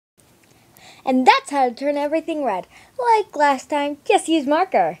And that's how to turn everything red. Like last time, just use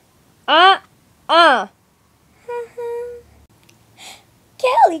marker. Kelly,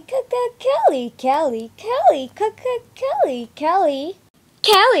 Kelly, Kelly, Kelly, Kelly, Kelly.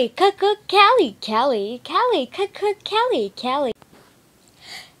 Kelly, Kelly, Kelly, Kelly, Kelly, Kelly, Kelly.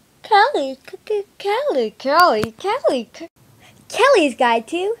 Kelly, Kelly, Kelly, Kelly. Kelly's Guide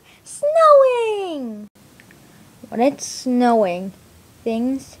to Snowing. When it's snowing,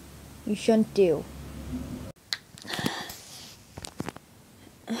 things you shouldn't do.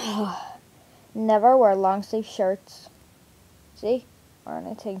 Never wear long sleeve shirts. See? Or on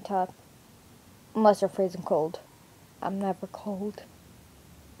a tank top. Unless you're freezing cold. I'm never cold.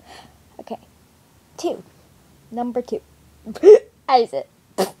 Okay. Number 2. I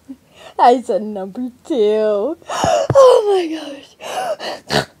said number 2. Oh my gosh.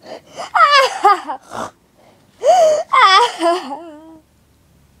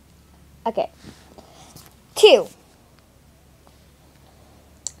 Okay. 2.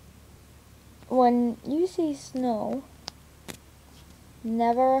 When you see snow,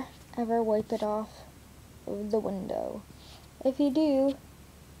 never ever wipe it off of the window. If you do,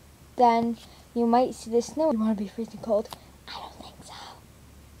 then you might see the snow. You want to be freezing cold? I don't think so.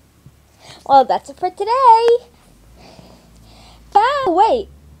 Well, that's it for today. Bye. Wait,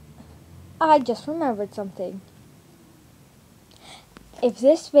 I just remembered something. If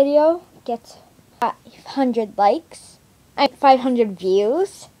this video gets 500 likes and 500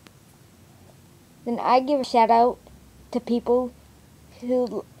 views, then I give a shout out to people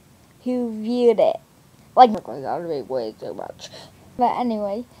who viewed it. Like, that would be way too much. But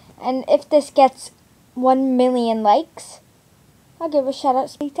anyway, and if this gets 1 million likes, I'll give a shout out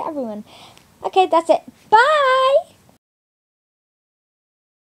to everyone. Okay, that's it. Bye!